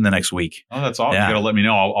probably in the next week. Oh, that's awesome. Yeah. You gotta let me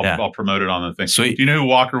know. I'll promote it on the thing. Sweet. Do you know who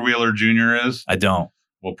Walker Wheeler Jr. is? I don't.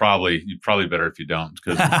 Well, you probably better if you don't,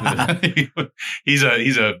 because he's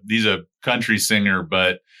a country singer,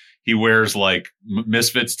 but he wears like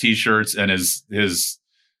Misfits t-shirts, and his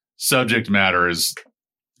subject matter is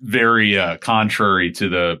very contrary to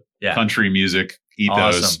the country music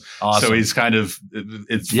ethos. Awesome. So he's kind of,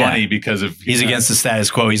 it's funny because of he's against the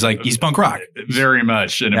status quo. He's punk rock very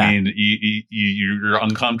much, and I mean you're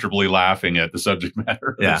uncomfortably laughing at the subject matter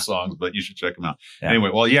of the songs, but you should check them out.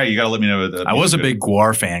 Anyway, well, you got to let me know. I was a big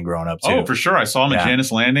GWAR fan growing up too. Oh, for sure. I saw him at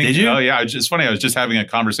Janice Landing. Did you? Oh yeah. It's funny. I was just having a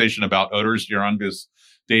conversation about Otis Yarungus.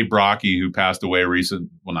 Dave Brocky, who passed away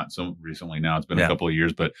not so recently now, it's been a couple of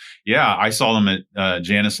years, but I saw them at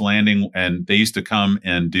Janice Landing, and they used to come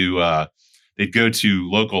and do, they'd go to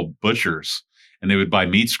local butchers and they would buy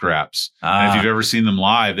meat scraps. And if you've ever seen them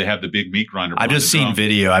live, they have the big meat grinder. I've just seen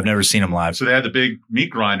video. I've never seen them live. So they had the big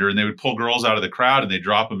meat grinder, and they would pull girls out of the crowd and they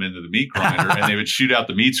drop them into the meat grinder and they would shoot out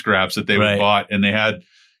the meat scraps that they would bought. And they had,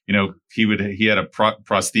 he had a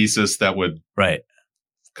prosthesis that would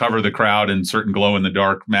cover the crowd in certain glow in the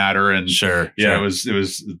dark matter. And it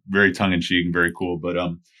was very tongue in cheek and very cool. But,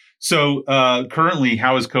 so currently,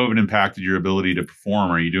 how has COVID impacted your ability to perform?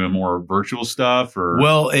 Are you doing more virtual stuff or?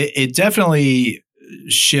 Well, it definitely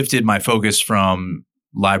shifted my focus from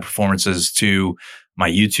live performances to my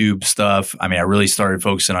YouTube stuff. I mean, I really started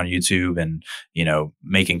focusing on YouTube and,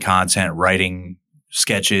 making content, writing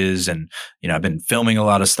sketches, and, I've been filming a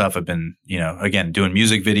lot of stuff. I've been, again, doing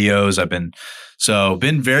music videos. I've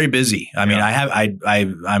been very busy. I mean,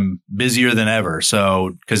 I'm busier than ever.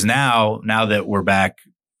 So, cause now that we're back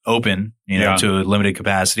open, to a limited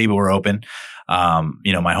capacity, but we're open.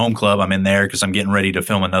 My home club, I'm in there cause I'm getting ready to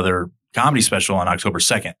film another comedy special on October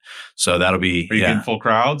 2nd. So that'll be, Are you getting full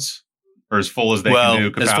crowds? Or as full as they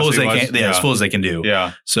can do, as full as they can. Yeah, as full as they can do.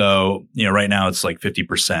 Yeah. So right now it's like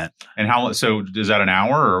 50%. And so is that an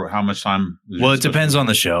hour or how much time? Well, it depends on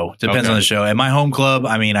the show. Depends on the show. At my home club,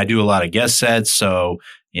 I mean, I do a lot of guest sets, so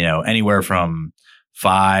anywhere from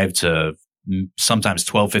 5 to sometimes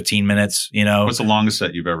 12, 15 minutes, you know. What's the longest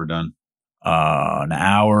set you've ever done? An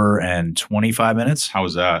hour and 25 minutes. How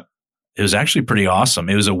was that? It was actually pretty awesome.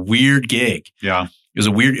 It was a weird gig. Yeah.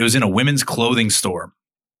 It was in a women's clothing store.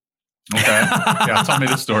 Okay. Yeah. Tell me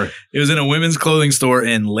the story. It was in a women's clothing store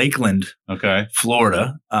in Lakeland, okay,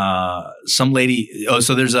 Florida. Some lady.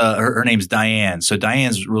 So there's her name's Diane. So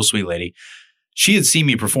Diane's a real sweet lady. She had seen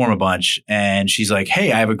me perform a bunch and she's like,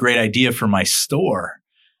 "Hey, I have a great idea for my store.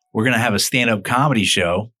 We're going to have a stand-up comedy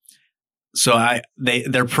show." So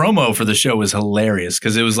their promo for the show was hilarious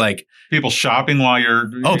because it was like people shopping while you're.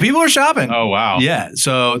 Oh, people are shopping. Oh, wow. Yeah.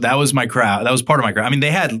 So that was my crowd. That was part of my crowd. I mean,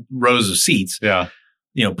 they had rows of seats. Yeah.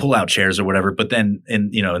 You know, pull out chairs or whatever. But then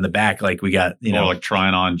in the back, like we got, like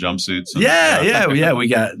trying on jumpsuits. Yeah. We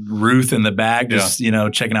got Ruth in the back, just,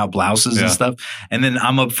 checking out blouses and stuff. And then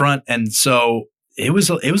I'm up front. And so it was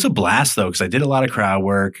a blast though, because I did a lot of crowd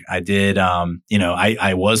work. I did,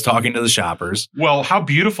 I was talking to the shoppers. Well, how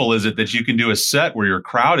beautiful is it that you can do a set where your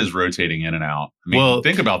crowd is rotating in and out? I mean,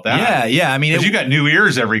 think about that. Yeah. I mean, you got new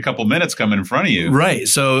ears every couple minutes coming in front of you. Right.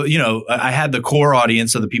 So, I had the core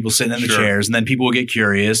audience of the people sitting in the chairs, and then people will get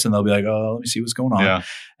curious and they'll be like, "Oh, let me see what's going on." Yeah.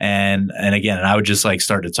 And again, I would just like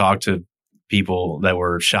start to talk to people that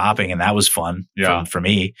were shopping, and that was fun for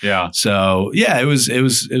me. Yeah. So it was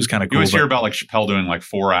kind of cool. You always hear about like Chappelle doing like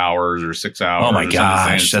 4 hours or 6 hours. Oh my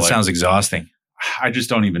gosh, that sounds exhausting. I just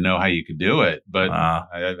don't even know how you could do it, but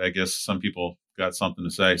I guess some people got something to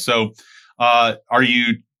say. So, are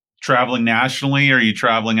you traveling nationally? Are you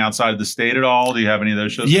traveling outside of the state at all? Do you have any of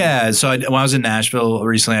those shows? Yeah. So when I was in Nashville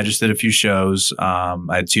recently, I just did a few shows. I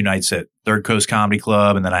had 2 nights at Third Coast Comedy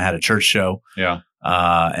Club, and then I had a church show. Yeah.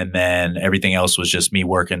 And then everything else was just me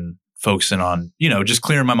focusing on, just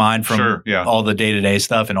clearing my mind from all the day-to-day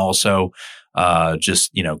stuff. And also,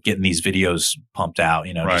 just, getting these videos pumped out,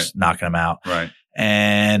 just knocking them out. Right.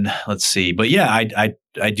 And let's see, but I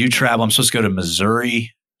do travel. I'm supposed to go to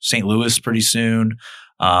Missouri, St. Louis pretty soon.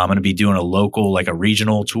 I'm going to be doing a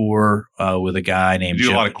regional tour, with a guy named Joey.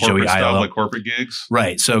 You do a lot of corporate stuff, like corporate gigs?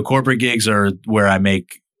 Right. So corporate gigs are where I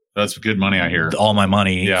make. That's good money, I hear. All my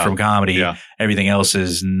money from comedy. Yeah. Everything else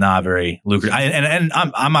is not very lucrative. And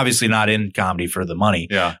I'm obviously not in comedy for the money.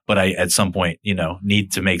 Yeah. But I, at some point,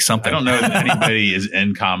 need to make something. I don't know that anybody is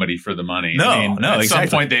in comedy for the money. No, at some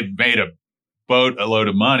point they've made a load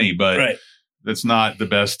of money, but that's not the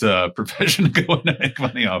best profession to go and make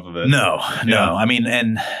money off of it. No. I mean,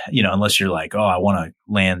 and unless you're like, oh, I want to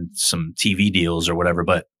land some TV deals or whatever,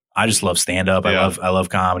 but I just love stand up. I love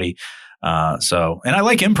comedy. And I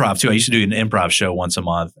like improv too. I used to do an improv show once a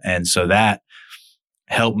month. And so that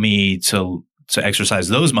helped me to exercise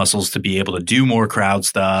those muscles to be able to do more crowd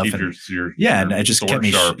stuff. Keep and your and it just kept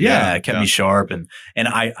me sharp. Me sharp. And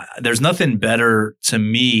I there's nothing better to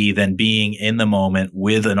me than being in the moment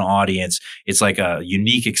with an audience. It's like a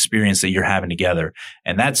unique experience that you're having together.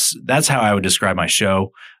 And that's how I would describe my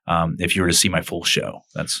show. If you were to see my full show,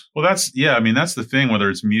 that's the thing,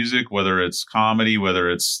 whether it's music, whether it's comedy,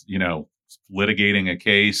 whether it's, litigating a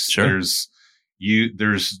case, there's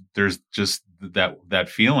just that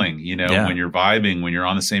feeling, when you're vibing, when you're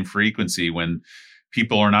on the same frequency, when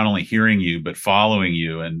people are not only hearing you, but following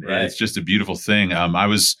you. And it's just a beautiful thing. I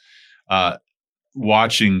was,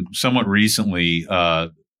 watching somewhat recently,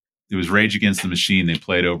 it was Rage Against the Machine. They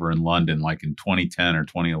played over in London, like in 2010 or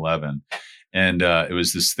 2011. And it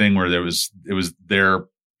was this thing where it was their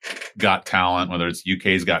Got Talent, whether it's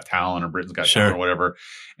UK's Got Talent or Britain's Got Talent or whatever.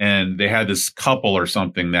 And they had this couple or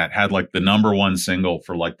something that had like the #1 single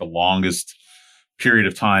for like the longest period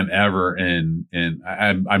of time ever. And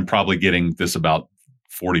I'm probably getting this about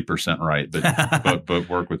 40% right, but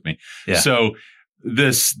work with me. Yeah. So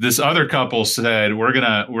this other couple said, we're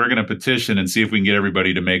gonna petition and see if we can get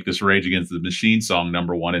everybody to make this Rage Against the Machine song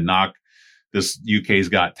 #1 and knock this UK's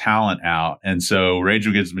Got Talent out. And so Rage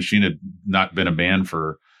Against the Machine had not been a band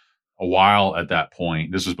for a while at that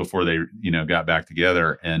point. This was before they, got back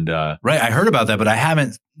together. And right, I heard about that, but I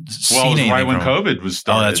haven't seen it was anything right when COVID was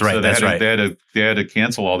started. Oh, that's right. So that's right. They had to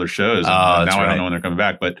cancel all their shows. And now I don't know when they're coming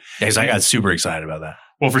back. But because I got super excited about that.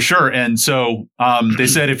 Well, for sure. And so they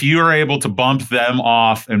said, if you are able to bump them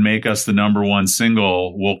off and make us the #1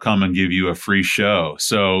 single, we'll come and give you a free show.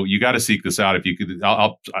 So you got to seek this out. If you could,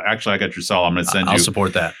 I got your cell. I'm going to send you. I'll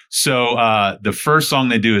support that. So the first song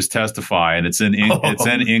they do is Testify, and it's in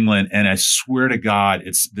England. And I swear to God,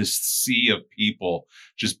 it's this sea of people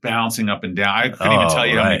just bouncing up and down. I couldn't even tell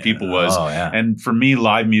you how many people was. Oh, yeah. And for me,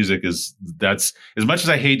 live music that's as much as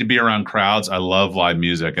I hate to be around crowds, I love live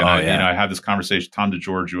music. And I have this conversation. Tom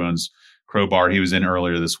DeGeorge, who owns Crowbar. He was in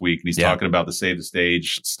earlier this week, and he's talking about the Save the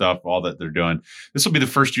Stage stuff, all that they're doing. This will be the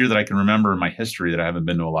first year that I can remember in my history that I haven't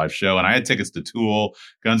been to a live show. And I had tickets to Tool,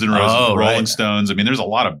 Guns N' Roses, Rolling Stones. I mean, there's a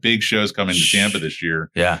lot of big shows coming to Tampa this year.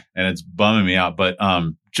 Yeah. And it's bumming me out. But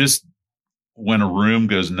just when a room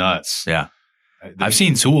goes nuts. Yeah. I've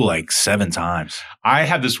seen Tool like 7 times. I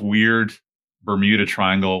had this weird Bermuda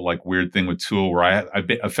Triangle, like weird thing with Tool where I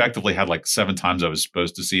effectively had like 7 times I was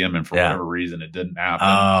supposed to see him, and for whatever reason it didn't happen.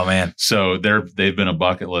 Oh man. So they've been a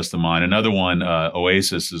bucket list of mine. Another one,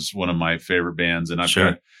 Oasis, is one of my favorite bands, and I've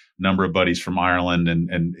got a number of buddies from Ireland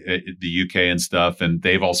and the UK and stuff, and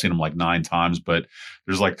they've all seen them like 9 times. But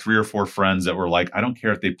there's like 3 or 4 friends that were like, I don't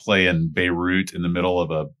care if they play in Beirut in the middle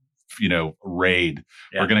of a raid.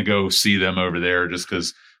 We're gonna go see them over there just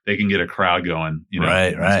because they can get a crowd going,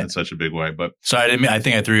 right. in such a big way. But sorry, I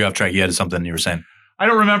think I threw you off track. You had something you were saying. I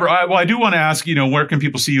don't remember. I do want to ask, where can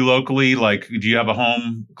people see you locally? Like, do you have a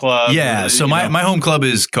home club? Yeah. So my home club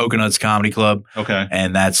is Coconuts Comedy Club. Okay.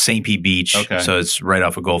 And that's St. Pete Beach. Okay. So it's right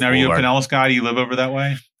off of Gulf Boulevard. Now, are you a Pinellas guy? Do you live over that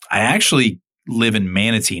way? I actually live in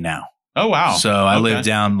Manatee now. Oh, wow. So I live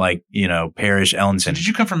down Parrish, Ellington. So did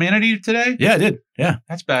you come from Manatee today? Yeah, I did. Yeah.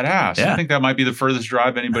 That's badass. Yeah. I think that might be the furthest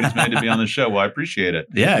drive anybody's made to be on the show. Well, I appreciate it.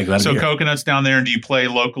 Yeah, glad to be here. So Coconuts down there, and do you play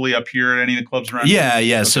locally up here at any of the clubs around? Yeah,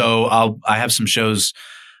 yeah. Okay. So I have some shows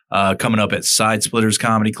coming up at Side Splitters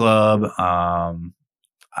Comedy Club.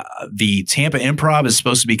 The Tampa Improv is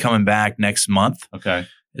supposed to be coming back next month. Okay.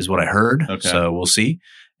 Is what I heard. Okay. So we'll see.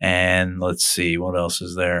 And let's see, what else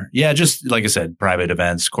is there? Yeah, just like I said, private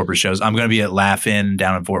events, corporate shows. I'm going to be at Laugh-In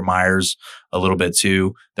down in Fort Myers a little bit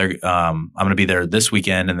too. I'm going to be there this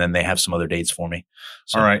weekend, and then they have some other dates for me.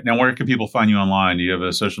 So, all right. Now, where can people find you online? Do you have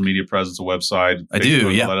a social media presence, a website? I do,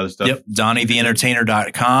 yeah. All that other stuff? Yep,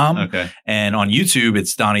 DonnieTheEntertainer.com. Okay. And on YouTube,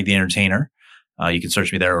 it's Donnie the Entertainer. You can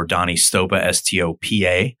search me there, or Donnie Stopa,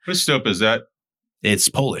 Stopa. What Stopa is that? It's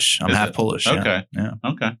Polish. I'm half Polish. Okay. Yeah.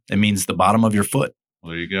 Okay. It means the bottom of your foot.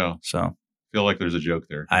 Well, there you go. So I feel like there's a joke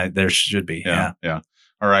there. There should be. Yeah.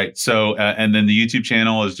 All right. So, and then the YouTube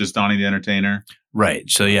channel is just Donnie the Entertainer. Right.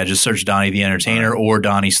 So yeah, just search Donnie the Entertainer or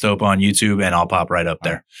Donnie Stopa on YouTube, and I'll pop right up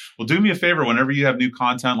there. Well, do me a favor. Whenever you have new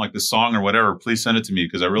content like this song or whatever, please send it to me,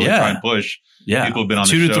 because I really try and push. Yeah. People have been on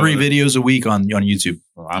 2 to 3 videos a week on YouTube.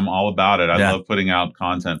 I'm all about it. I love putting out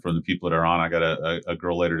content from the people that are on. I got a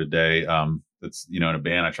girl later today. That's, in a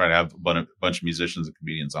band. I try to have a bunch of musicians and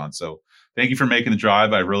comedians on. So thank you for making the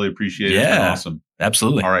drive. I really appreciate it. It's been awesome.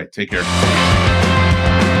 Absolutely. All right. Take care.